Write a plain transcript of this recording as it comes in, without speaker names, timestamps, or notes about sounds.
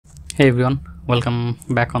Hey everyone, welcome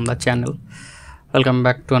back on the channel. Welcome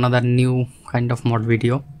back to another new kind of mod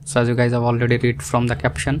video. So as you guys have already read from the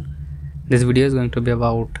caption, this video is going to be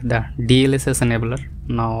about the DLSS enabler.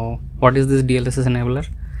 Now what is this DLSS enabler,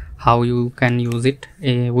 how you can use it,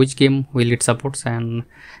 which game will it supports, and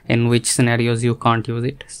in which scenarios you can't use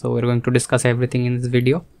it. So we're going to discuss everything in this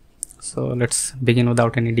video. So let's begin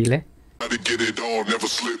without any delay.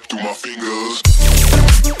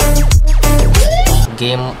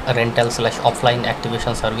 Game rental / offline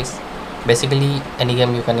activation service. Basically any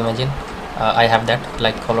game you can imagine. I have that,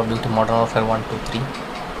 like Call of Duty Modern Warfare 1, 2, 3,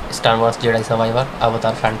 Star Wars Jedi Survivor,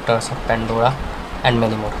 Avatar Phantoms of Pandora, and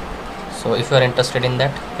many more. So if you are interested in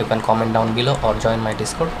that, you can comment down below or join my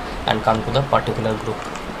Discord and come to the particular group.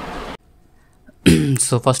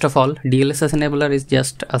 So first of all, DLSS enabler is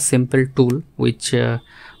just a simple tool which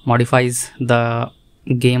modifies the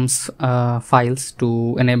games files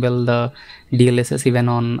to enable the DLSS even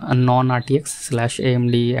on a non-RTX /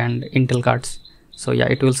 AMD and Intel cards. So yeah,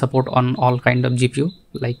 it will support on all kind of GPU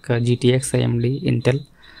like GTX, AMD, Intel.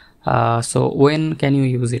 So when can you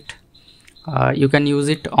use it? You can use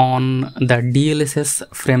it on the DLSS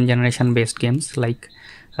frame generation based games, like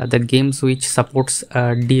the games which supports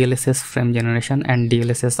DLSS frame generation and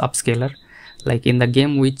DLSS upscaler. Like in the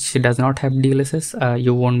game which does not have DLSS,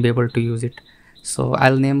 you won't be able to use it. So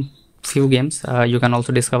I'll name few games. You can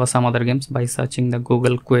also discover some other games by searching the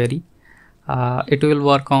Google query. It will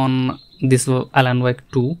work on this Alan Wake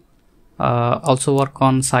 2, also work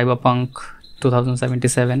on Cyberpunk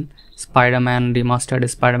 2077, Spider-Man Remastered,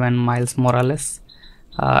 Spider-Man Miles Morales,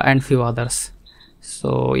 and few others.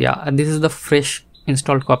 So yeah, this is the fresh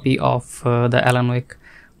installed copy of the Alan Wake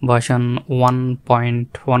version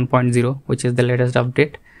 1.1.0, which is the latest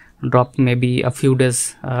update, dropped maybe a few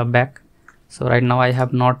days back. So right now I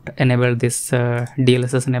have not enabled this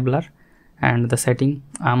DLSS enabler, and the setting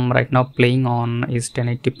I'm right now playing on is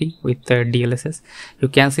 1080p with DLSS. You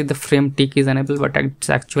can see the frame tick is enabled, but it's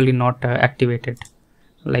actually not activated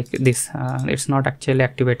like this. It's not actually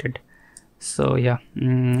activated. So yeah,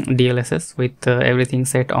 DLSS with everything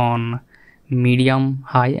set on medium,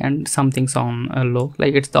 high, and some things on low.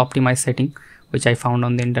 Like it's the optimized setting which I found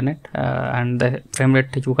on the internet, and the frame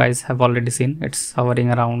rate you guys have already seen. It's hovering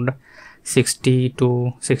around 60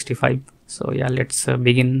 to 65. So yeah, let's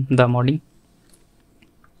begin the modding.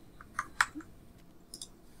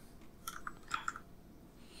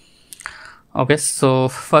 Okay, so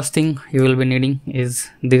first thing you will be needing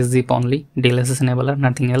is this zip only, DLSS enabler,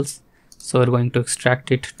 nothing else. So we're going to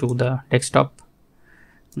extract it to the desktop.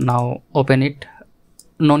 Now open it.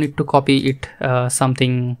 No need to copy it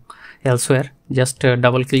something elsewhere, just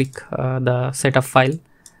double click the setup file.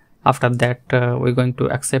 After that we're going to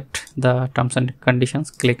accept the terms and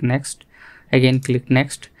conditions, click next, again click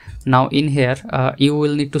next. Now in here you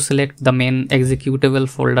will need to select the main executable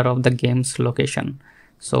folder of the game's location.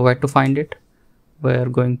 So where to find it? We're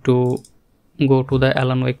going to go to the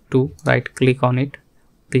Alan Wake 2, right click on it,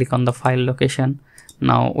 click on the file location.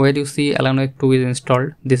 Now where you see Alan Wake 2 is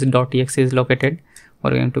installed, this .exe is located.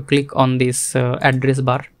 We're going to click on this address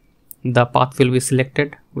bar. The path will be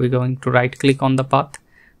selected. We're going to right click on the path,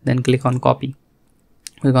 then click on copy.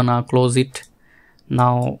 We're gonna close it.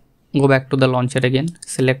 Now go back to the launcher again,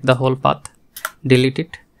 select the whole path, delete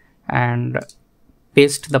it, and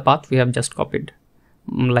paste the path we have just copied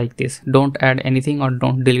like this. Don't add anything or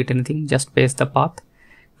don't delete anything, just paste the path,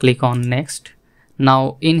 click on next.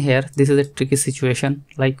 Now in here, this is a tricky situation,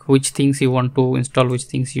 like which things you want to install, which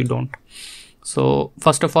things you don't. So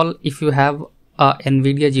first of all, if you have a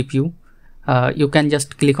NVIDIA GPU, you can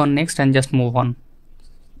just click on next and just move on.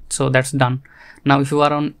 So that's done. Now if you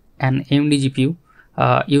are on an AMD GPU,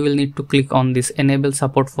 you will need to click on this enable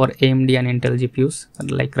support for AMD and Intel GPUs,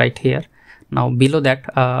 like right here. Now below that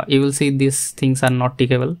you will see these things are not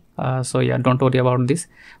tickable, so yeah, don't worry about this.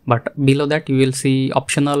 But below that you will see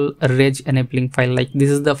optional reg enabling file, like this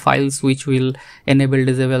is the files which will enable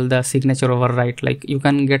disable the signature override. Like you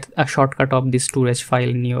can get a shortcut of this to reg file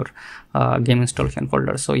in your game installation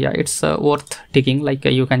folder. So yeah, it's worth ticking, like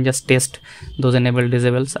you can just test those enable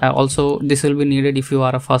disables. Also this will be needed if you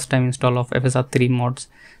are a first time install of FSR 3 mods.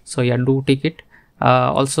 So yeah, do tick it.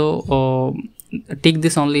 Also tick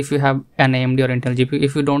this only if you have an AMD or Intel GPU.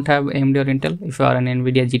 If you don't have AMD or Intel, if you are an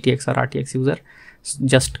NVIDIA GTX or RTX user,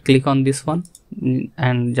 just click on this one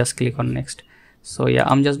and just click on next. So yeah,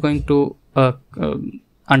 I'm just going to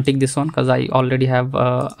untick this one because I already have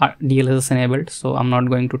DLSS enabled, so I'm not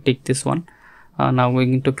going to tick this one. Now we're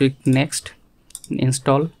going to click next,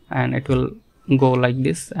 install, and it will go like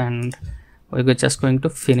this, and we're just going to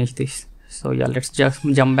finish this. So yeah, let's just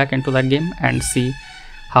jump back into that game and see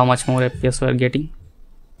how much more FPS we are getting.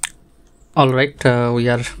 Alright, we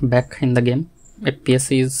are back in the game.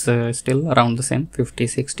 FPS is still around the same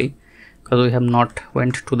 50-60 because we have not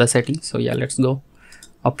went to the settings. So yeah, let's go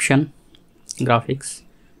option, graphics.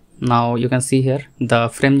 Now you can see here the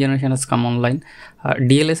frame generation has come online.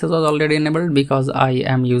 DLSS was already enabled because I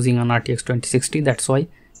am using an RTX 2060, that's why,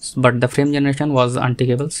 but the frame generation was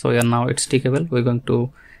untickable. So yeah, now it's tickable. We're going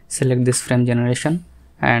to select this frame generation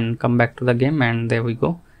and come back to the game, and there we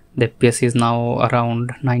go. The FPS is now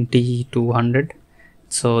around 90 to 100.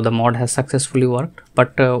 So the mod has successfully worked.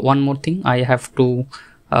 But one more thing I have to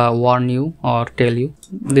warn you or tell you,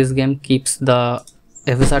 this game keeps the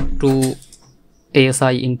FSR2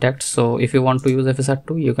 ASI intact. So if you want to use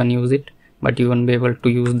FSR2, you can use it, but you won't be able to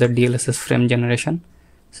use the DLSS frame generation.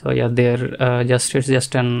 So yeah, it's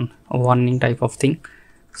just an warning type of thing.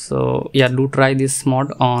 So yeah, do try this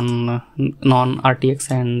mod on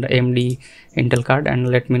non-RTX and AMD Intel card and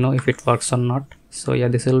let me know if it works or not. So yeah,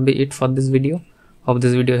 this will be it for this video. Hope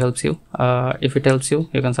this video helps you. If it helps you,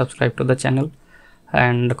 you can subscribe to the channel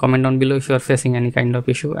and comment down below if you are facing any kind of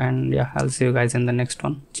issue. And yeah, I'll see you guys in the next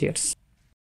one. Cheers.